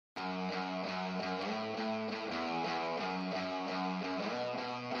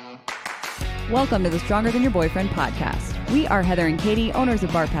Welcome to the Stronger Than Your Boyfriend podcast. We are Heather and Katie, owners of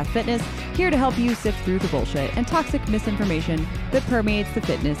Barpath Fitness, here to help you sift through the bullshit and toxic misinformation that permeates the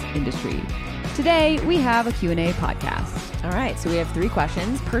fitness industry. Today, we have a Q&A podcast. All right, so we have 3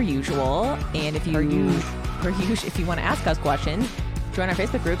 questions per usual. And if you want to ask us questions, join our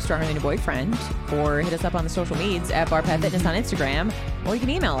Facebook group, Stronger Than Your Boyfriend, or hit us up on the social medias at Barpath Fitness on Instagram, or you can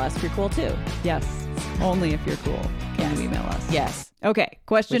email us if you're cool too. Yes, only if you're cool can you email us. Yes. Okay,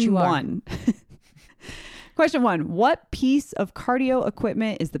 question 1. Question 1. What piece of cardio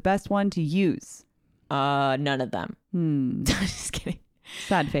equipment is the best one to use? None of them. Just kidding.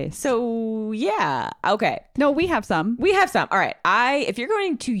 Sad face. So, yeah. Okay. No, we have some. All right. If you're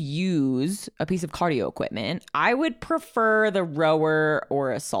going to use a piece of cardio equipment, I would prefer the rower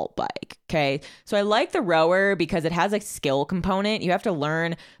or assault bike. Okay. So I like the rower because it has a skill component. You have to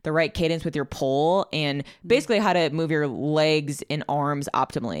learn the right cadence with your pull and basically how to move your legs and arms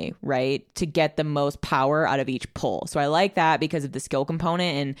optimally, right? To get the most power out of each pull. So I like that because of the skill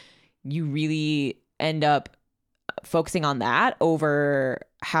component, and you really end up focusing on that over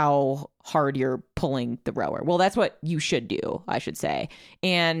how hard you're pulling the rower. Well, that's what you should do, I should say.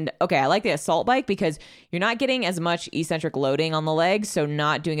 And okay, I like the assault bike because you're not getting as much eccentric loading on the legs, so you're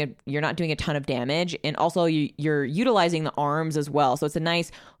not doing a ton of damage, and also you're utilizing the arms as well. So it's a nice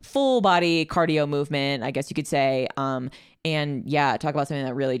full body cardio movement, I guess you could say. And yeah, talk about something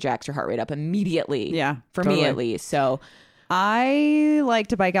that really jacks your heart rate up immediately. Yeah, for me at least. So I like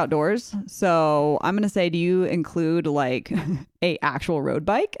to bike outdoors, so I'm going to say, do you include like a actual road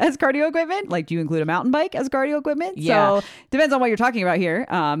bike as cardio equipment? Like, do you include a mountain bike as cardio equipment? Yeah. So depends on what you're talking about here.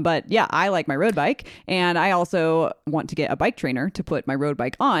 But yeah, I like my road bike, and I also want to get a bike trainer to put my road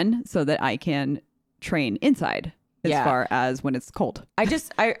bike on so that I can train inside as far as when it's cold. I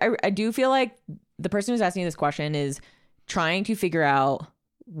do feel like the person who's asking this question is trying to figure out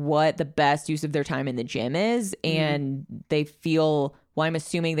what the best use of their time in the gym is, and I'm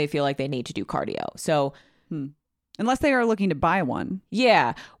assuming they feel like they need to do cardio. So unless they are looking to buy one.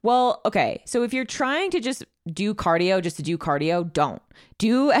 Yeah. Well, okay. So if you're trying to just do cardio just to do cardio, don't.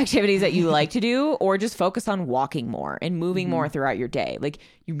 Do activities that you like to do, or just focus on walking more and moving more throughout your day. Like,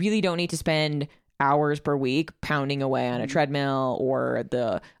 you really don't need to spend hours per week pounding away on a treadmill or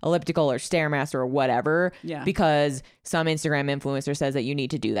the elliptical or Stairmaster or whatever, because some Instagram influencer says that you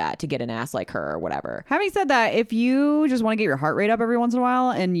need to do that to get an ass like her or whatever. Having said that, if you just want to get your heart rate up every once in a while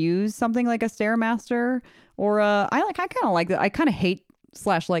and use something like a Stairmaster or I kind of like that. I kind of hate /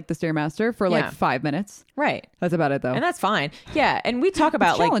 like the Stairmaster for like 5 minutes. Right. That's about it though. And that's fine. Yeah. And we talk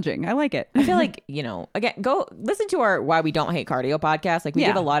about it's challenging. I like it. I feel like, again, go listen to our Why We Don't Hate Cardio podcast. Like, we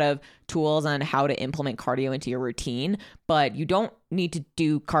give a lot of tools on how to implement cardio into your routine, but you don't need to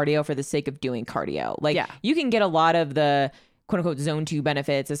do cardio for the sake of doing cardio. Like, you can get a lot of the quote unquote zone 2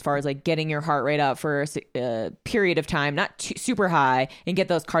 benefits as far as like getting your heart rate up for a period of time, not super high, and get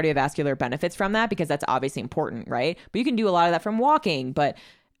those cardiovascular benefits from that, because that's obviously important, right? But you can do a lot of that from walking,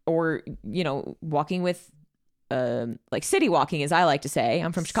 or walking with like city walking, as I like to say.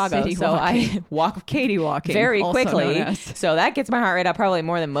 I'm from Chicago, so I walk Katie walking very quickly. So that gets my heart rate up probably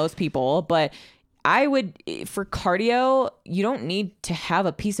more than most people. But I would, for cardio, you don't need to have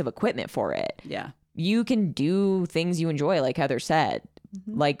a piece of equipment for it. Yeah. You can do things you enjoy, like Heather said.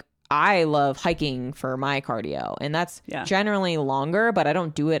 Like, I love hiking for my cardio, and that's generally longer, but I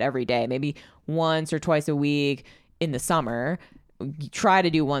don't do it every day. Maybe once or twice a week in the summer. Try to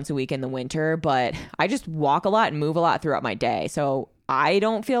do once a week in the winter, but I just walk a lot and move a lot throughout my day. So I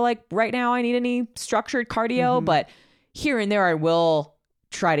don't feel like right now I need any structured cardio, but here and there I will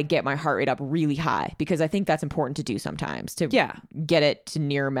try to get my heart rate up really high, because I think that's important to do sometimes to get it to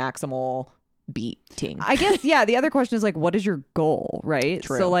near maximal beating. I guess, the other question is like, what is your goal, right?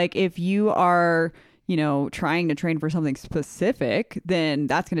 True. So like, if you are trying to train for something specific, then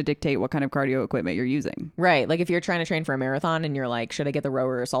that's going to dictate what kind of cardio equipment you're using. Right. Like, if you're trying to train for a marathon and you're like, should I get the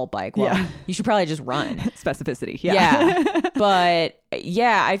rower or assault bike? Well, you should probably just run. Specificity. But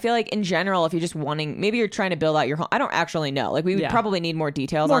I feel like in general, if you're just wanting, maybe you're trying to build out your home. I don't actually know. Like, we would probably need more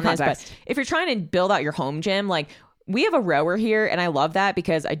details on this. But if you're trying to build out your home gym, like, we have a rower here, and I love that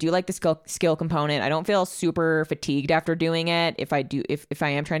because I do like the skill component. I don't feel super fatigued after doing it if I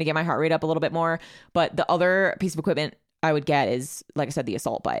am trying to get my heart rate up a little bit more. But the other piece of equipment I would get is, like I said, the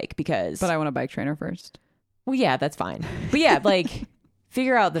assault bike, because... But I want a bike trainer first. Well, yeah, that's fine. But like,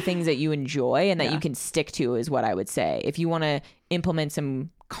 figure out the things that you enjoy and that you can stick to is what I would say. If you want to implement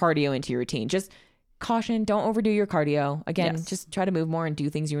some cardio into your routine, just caution, don't overdo your cardio. Again, Yes. just try to move more and do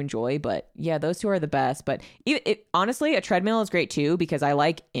things you enjoy. But yeah, those two are the best. But honestly, a treadmill is great too, because I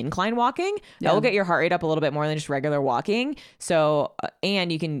like incline walking. That will get your heart rate up a little bit more than just regular walking. So,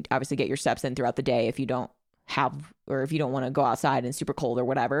 and you can obviously get your steps in throughout the day if you don't want to go outside and super cold or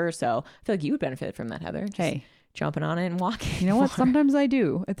whatever. So I feel like you would benefit from that, Heather. Just jumping on it and walking. You know what? Sometimes I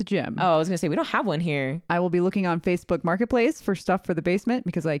do at the gym. Oh, I was going to say, we don't have one here. I will be looking on Facebook Marketplace for stuff for the basement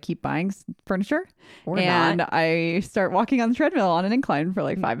because I keep buying furniture. And I start walking on the treadmill on an incline for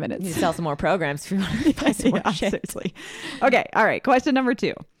like 5 minutes. You need to sell some more programs if you want to buy some more shit. Seriously. Okay. All right. Question number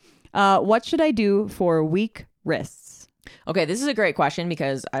 2. What should I do for weak wrists? Okay, this is a great question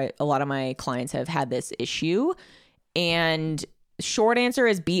because a lot of my clients have had this issue. And short answer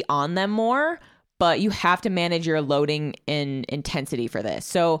is be on them more. But you have to manage your loading and intensity for this.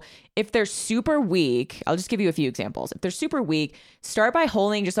 So if they're super weak, I'll just give you a few examples. If they're super weak, start by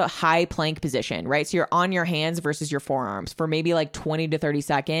holding just a high plank position, right? So you're on your hands versus your forearms for maybe like 20 to 30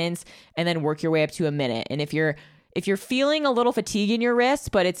 seconds, and then work your way up to a minute. And if you're feeling a little fatigue in your wrists,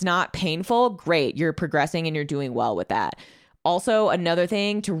 but it's not painful, great. You're progressing and you're doing well with that. Also, another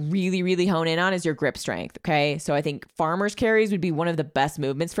thing to really, really hone in on is your grip strength, okay? So I think farmer's carries would be one of the best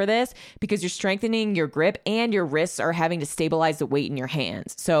movements for this because you're strengthening your grip and your wrists are having to stabilize the weight in your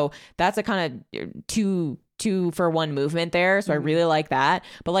hands. So that's a kind of two for one movement there. So I really like that.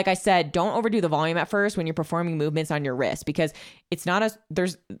 But like I said, don't overdo the volume at first when you're performing movements on your wrist because it's not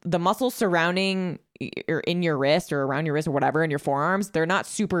there's the muscles surrounding or in your wrist or around your wrist or whatever in your forearms. They're not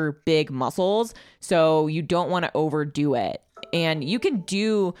super big muscles. So you don't want to overdo it. And you can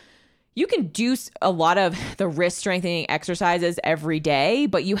do a lot of the wrist strengthening exercises every day,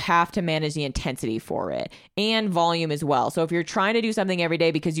 but you have to manage the intensity for it and volume as well. So if you're trying to do something every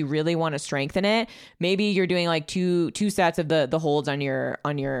day because you really want to strengthen it, maybe you're doing like two sets of the holds on your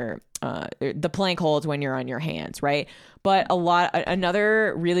the plank holds when you're on your hands, right? But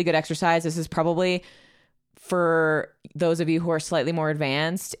another really good exercise, this is probably for those of you who are slightly more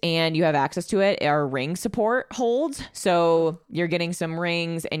advanced and you have access to it, are ring support holds. So you're getting some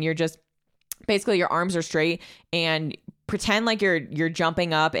rings and you're just basically your arms are straight and pretend like you're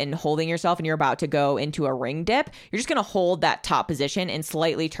jumping up and holding yourself and you're about to go into a ring dip. You're just going to hold that top position and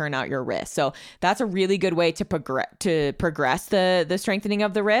slightly turn out your wrist. So that's a really good way to progress the strengthening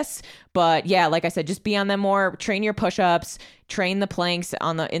of the wrists. But yeah, like I said, just be on them more, train your push-ups, train the planks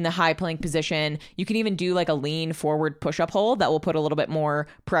in the high plank position. You can even do like a lean forward push-up hold that will put a little bit more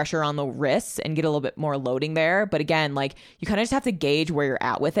pressure on the wrists and get a little bit more loading there. But again, like you kind of just have to gauge where you're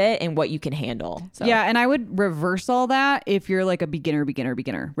at with it and what you can handle. So. Yeah, and I would reverse all that if you're like a beginner,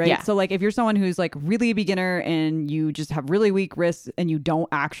 right? Yeah. So like if you're someone who's like really a beginner and you just have really weak wrists and you don't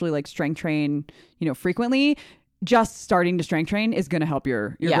actually like strength train, frequently, just starting to strength train is going to help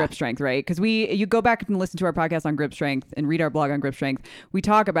your grip strength, right? Because you go back and listen to our podcast on grip strength and read our blog on grip strength. We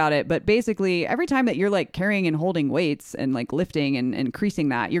talk about it, but basically every time that you're like carrying and holding weights and like lifting and increasing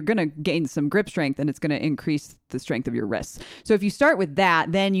that, you're going to gain some grip strength and it's going to increase the strength of your wrists. So if you start with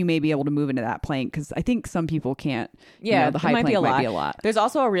that, then you may be able to move into that plank because I think some people can't. Yeah, the high plank might be a lot. There's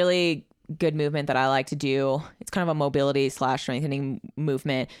also a really good movement that I like to do. It's kind of a mobility / strengthening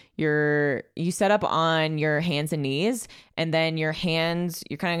movement. You set up on your hands and knees, and then you're kind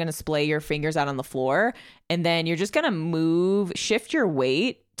of going to splay your fingers out on the floor, and then you're just going to shift your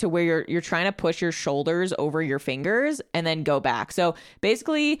weight to where you're trying to push your shoulders over your fingers and then go back. So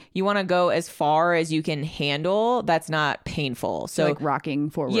basically you want to go as far as you can handle that's not painful. So like rocking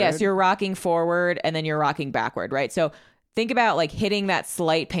forward. Yes, you're rocking forward and then you're rocking backward, right? So think about like hitting that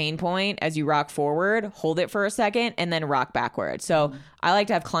slight pain point as you rock forward, hold it for a second, and then rock backward. So I like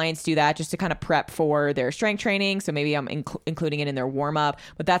to have clients do that just to kind of prep for their strength training. So maybe I'm including it in their warm up,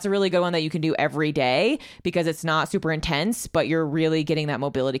 but that's a really good one that you can do every day because it's not super intense, but you're really getting that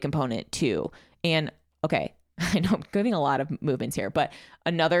mobility component too. And okay, I know I'm giving a lot of movements here, but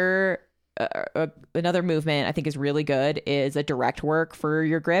another movement I think is really good is a direct work for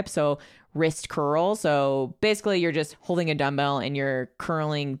your grip. So wrist curl. So basically you're just holding a dumbbell and you're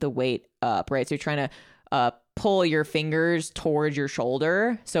curling the weight up, right? So you're trying to pull your fingers towards your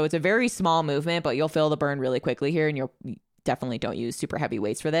shoulder. So it's a very small movement, but you'll feel the burn really quickly here, and you'll definitely don't use super heavy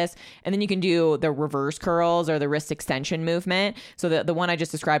weights for this. And then you can do the reverse curls or the wrist extension movement. So the one I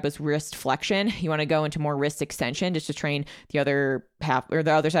just described was wrist flexion. You want to go into more wrist extension just to train the other half or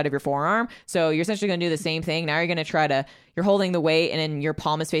the other side of your forearm. So you're essentially going to do the same thing. Now you're going to you're holding the weight and then your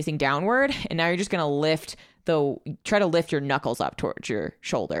palm is facing downward. And now you're just going to try to lift your knuckles up towards your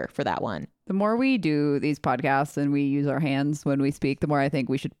shoulder for that one. The more we do these podcasts and we use our hands when we speak, the more I think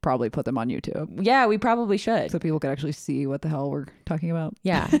we should probably put them on YouTube. Yeah, we probably should. So people can actually see what the hell we're talking about.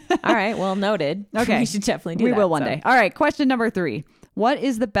 Yeah. All right. Well, noted. Okay. We should definitely do that. We will one so. day. All right. Question number 3. What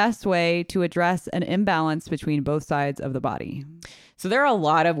is the best way to address an imbalance between both sides of the body? So there are a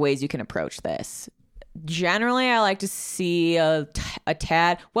lot of ways you can approach this. Generally, I like to see a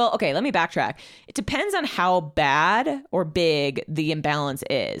tad. Well, okay, let me backtrack. It depends on how bad or big the imbalance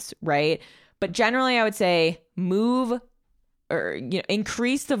is, right? But generally, I would say move or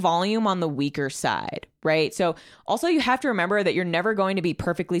increase the volume on the weaker side, right? So also you have to remember that you're never going to be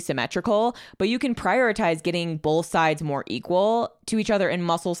perfectly symmetrical, but you can prioritize getting both sides more equal to each other in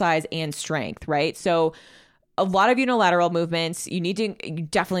muscle size and strength, right? So a lot of unilateral movements, you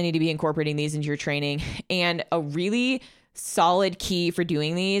definitely need to be incorporating these into your training. And a really solid key for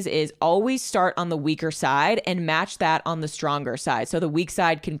doing these is always start on the weaker side and match that on the stronger side. So the weak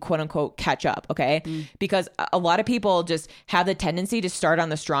side can quote unquote catch up. Okay. Because a lot of people just have the tendency to start on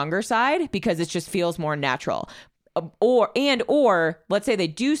the stronger side because it just feels more natural. Or let's say they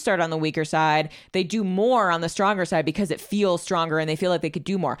do start on the weaker side, they do more on the stronger side because it feels stronger and they feel like they could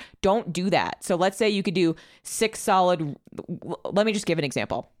do more. Don't do that. So let's say you could do 6 solid. Let me just give an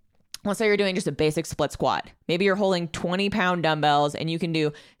example. Let's say you're doing just a basic split squat. Maybe you're holding 20-pound dumbbells and you can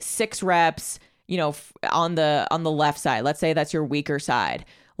do 6 reps, on the left side. Let's say that's your weaker side.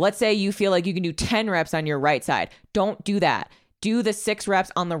 Let's say you feel like you can do 10 reps on your right side. Don't do that. Do the 6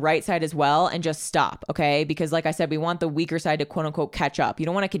 reps on the right side as well and just stop, okay? Because like I said, we want the weaker side to quote unquote catch up. You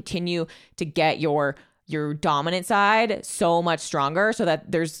don't want to continue to get your dominant side so much stronger so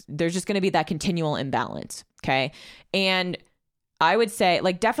that there's just going to be that continual imbalance, okay? And I would say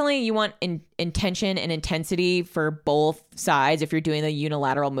definitely you want intention and intensity for both sides if you're doing the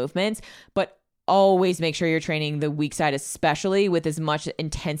unilateral movements, but always make sure you're training the weak side, especially with as much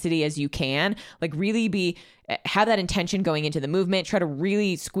intensity as you can. Really have that intention going into the movement. Try to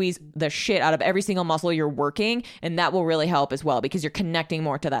really squeeze the shit out of every single muscle you're working. And that will really help as well because you're connecting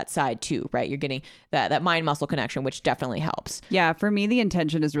more to that side too, right? You're getting that mind muscle connection, which definitely helps. Yeah. For me, the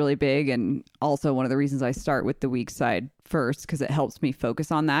intention is really big. And also one of the reasons I start with the weak side first, because it helps me focus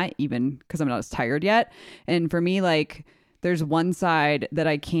on that, even because I'm not as tired yet. And for me, there's one side that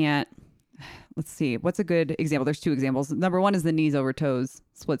I can't. Let's see. What's a good example? There's 2 examples. Number 1 is the knees over toes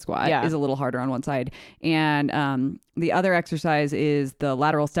split squat. Yeah. Is a little harder on one side. And the other exercise is the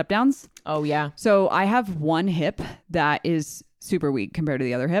lateral step downs. Oh, yeah. So I have one hip that is super weak compared to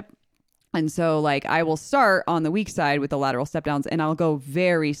the other hip. And so I will start on the weak side with the lateral step downs and I'll go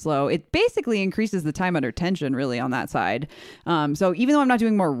very slow. It basically increases the time under tension really on that side. So even though I'm not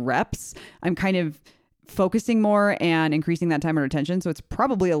doing more reps, I'm kind of focusing more and increasing that time under tension. So it's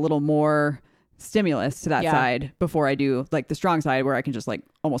probably a little more stimulus to that side before I do the strong side where I can just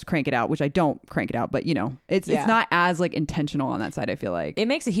almost crank it out, which I don't crank it out, but it's not as intentional on that side. I feel like it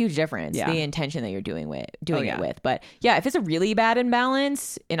makes a huge difference, the intention that you're doing it with. But yeah, if it's a really bad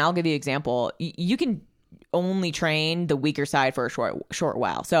imbalance, and I'll give you an example, you can only train the weaker side for a short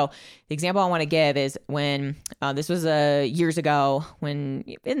while. So the example I want to give is when this was years ago, when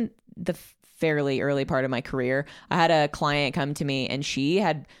in the fairly early part of my career, I had a client come to me and she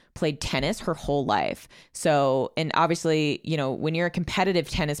had played tennis her whole life. So, and obviously, when you're a competitive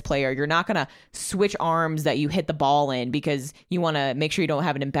tennis player, you're not going to switch arms that you hit the ball in because you want to make sure you don't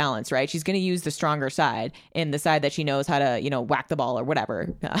have an imbalance, right? She's going to use the stronger side and the side that she knows how to, whack the ball or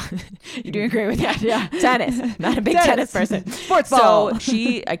whatever. You're doing great with that. Yeah. Tennis. Not a big tennis person. Sports ball. So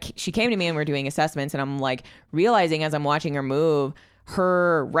she came to me and we're doing assessments and I'm realizing as I'm watching her move,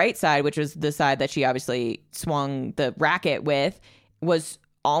 her right side, which was the side that she obviously swung the racket with, was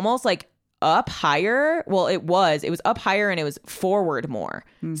almost up higher. Well, it was up higher and it was forward more.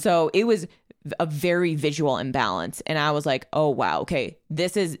 So it was a very visual imbalance. And I was like, oh, wow. Okay.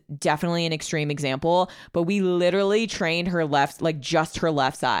 This is definitely an extreme example, but we literally trained her left, just her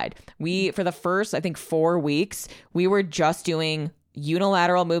left side. For the first, I think 4 weeks, we were just doing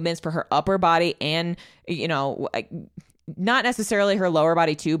unilateral movements for her upper body and, not necessarily her lower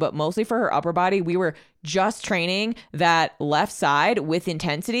body too, but mostly for her upper body. We were just training that left side with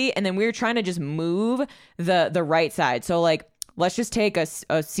intensity. And then we were trying to just move the right side. So let's just take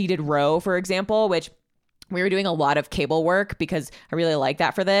a seated row, for example, which we were doing a lot of cable work because I really like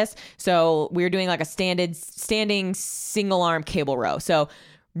that for this. So we were doing a standing single arm cable row. So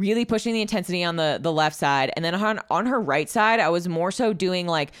really pushing the intensity on the left side. And then on her right side, I was more so doing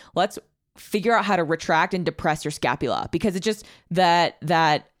let's figure out how to retract and depress your scapula because it just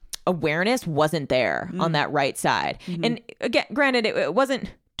that awareness wasn't there on that right side. And again, granted, it wasn't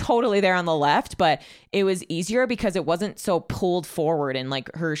totally there on the left, but it was easier because it wasn't so pulled forward and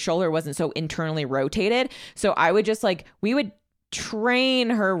like her shoulder wasn't so internally rotated. So I would just like, we would train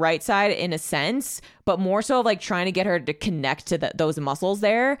her right side in a sense, but more so like trying to get her to connect to those muscles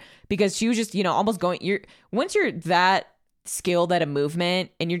there, because she was just, you know, almost going, once you're that skilled at a movement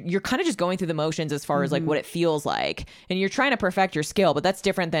and you're kind of just going through the motions as far as like what it feels like, and you're trying to perfect your skill, but that's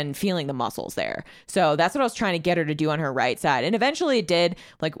different than feeling the muscles there. So that's what I was trying to get her to do on her right side, and eventually it did.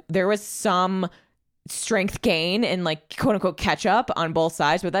 Like there was some strength gain and like quote unquote catch up on both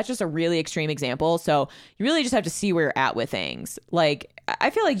sides, but that's just a really extreme example. So you really just have to see where you're at with things. Like I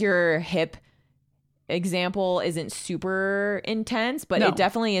feel like your hip example isn't super intense, but it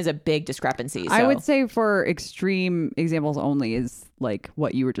definitely is a big discrepancy. So. I would say for extreme examples only is like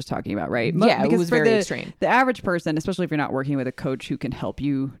what you were just talking about, right? Yeah, because it was very extreme. The average person, especially if you're not working with a coach who can help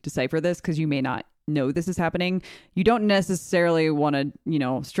you decipher this, because you may not know this is happening, you don't necessarily want to, you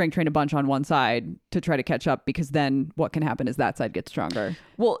know, strength train a bunch on one side to try to catch up, because then what can happen is that side gets stronger.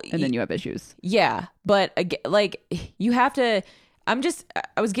 Well, and then you have issues. Yeah, but like you have to.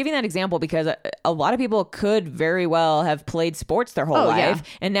 I was giving that example because a lot of people could very well have played sports their whole life,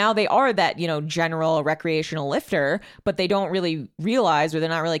 and now they are that, you know, general recreational lifter, but they don't really realize, or they're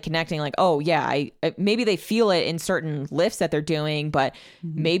not really connecting like, oh yeah, maybe they feel it in certain lifts that they're doing, but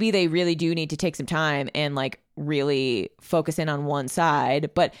maybe they really do need to take some time and like really focus in on one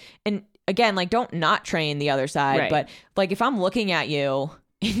side. But, and again, like don't not train the other side, right. But like if I'm looking at you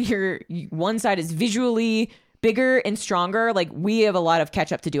and your one side is visually bigger and stronger, like we have a lot of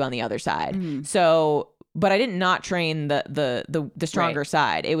catch up to do on the other side. So, but I didn't not train the stronger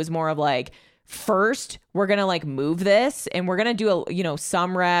side. It was more of like, first we're gonna like move this and we're gonna do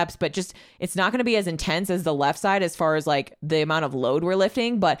some reps, but just it's not gonna be as intense as the left side as far as like the amount of load we're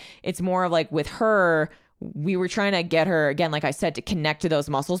lifting. But it's more of like with her, we were trying to get her, again, like I said, to connect to those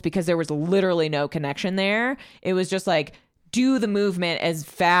muscles, because there was literally no connection there. It was just like, do the movement as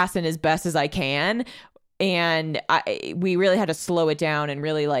fast and as best as I can. And we really had to slow it down and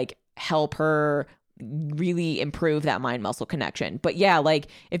really like help her really improve that mind muscle connection. But yeah, like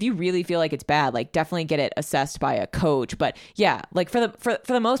if you really feel like it's bad, like definitely get it assessed by a coach. But yeah, like for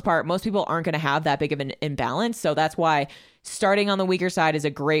the most part, most people aren't going to have that big of an imbalance. So that's why starting on the weaker side is a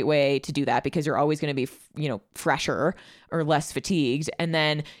great way to do that, because you're always going to be, fresher or less fatigued. And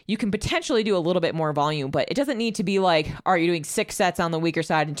then you can potentially do a little bit more volume, but it doesn't need to be like, are you doing 6 sets on the weaker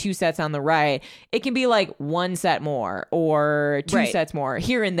side and 2 sets on the right? It can be like 1 set more or 2 sets more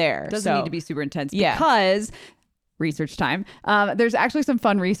here and there. Doesn't need to be super intense, because research time. There's actually some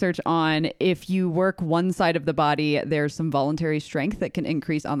fun research on if you work one side of the body, there's some voluntary strength that can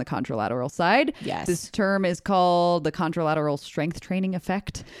increase on the contralateral side. Yes. This term is called the contralateral strength training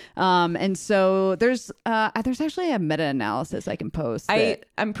effect. And so there's actually a meta-analysis I can post.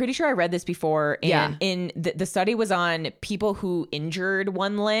 I'm pretty sure I read this before. And in the study was on people who injured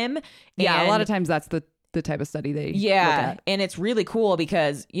one limb. Yeah, a lot of times that's the type of study they look at. And it's really cool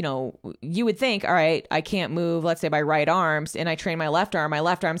because, you would think, all right, I can't move, let's say my right arms, and I train my left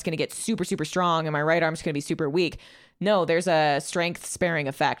arm's going to get super, super strong and my right arm's going to be super weak. No, there's a strength sparing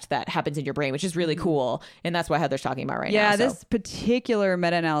effect that happens in your brain, which is really cool. And that's what Heather's talking about right now. Yeah, this particular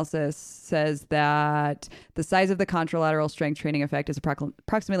meta-analysis says that the size of the contralateral strength training effect is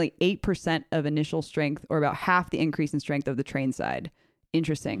approximately 8% of initial strength, or about half the increase in strength of the trained side.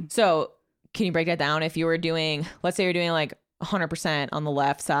 Interesting. So can you break that down? If you were doing, let's say you're doing like 100% on the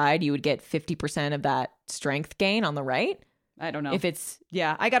left side, you would get 50% of that strength gain on the right? I don't know. If it's...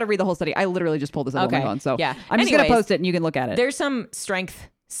 Yeah, I got to read the whole study. I literally just pulled this up on my phone. So yeah. I'm just going to post it and you can look at it. There's some strength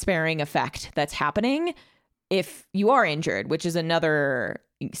sparing effect that's happening if you are injured, which is another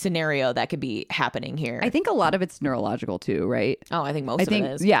scenario that could be happening here. I think a lot of it's neurological too, right? Oh, I think most of it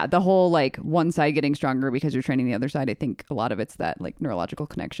is. Yeah, the whole like one side getting stronger because you're training the other side. I think a lot of it's that like neurological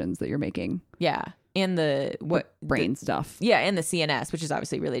connections that you're making. Yeah. And the brain stuff. Yeah, and the CNS, which is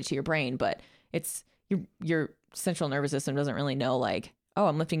obviously related to your brain, but it's your central nervous system doesn't really know like, oh,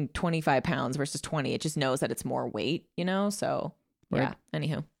 I'm lifting 25 pounds versus 20. It just knows that it's more weight, So yeah.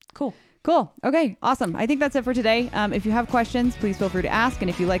 Anywho, cool. Okay, awesome. I think that's it for today. If you have questions, please feel free to ask. And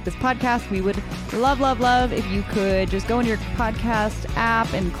if you like this podcast, we would love if you could just go into your podcast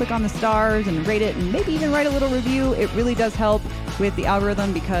app and click on the stars and rate it, and maybe even write a little review. It really does help with the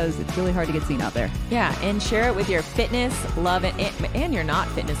algorithm because it's really hard to get seen out there. Yeah, and share it with your fitness loving and your not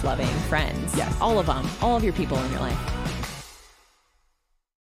fitness loving friends. Yes. All of them. All of your people in your life.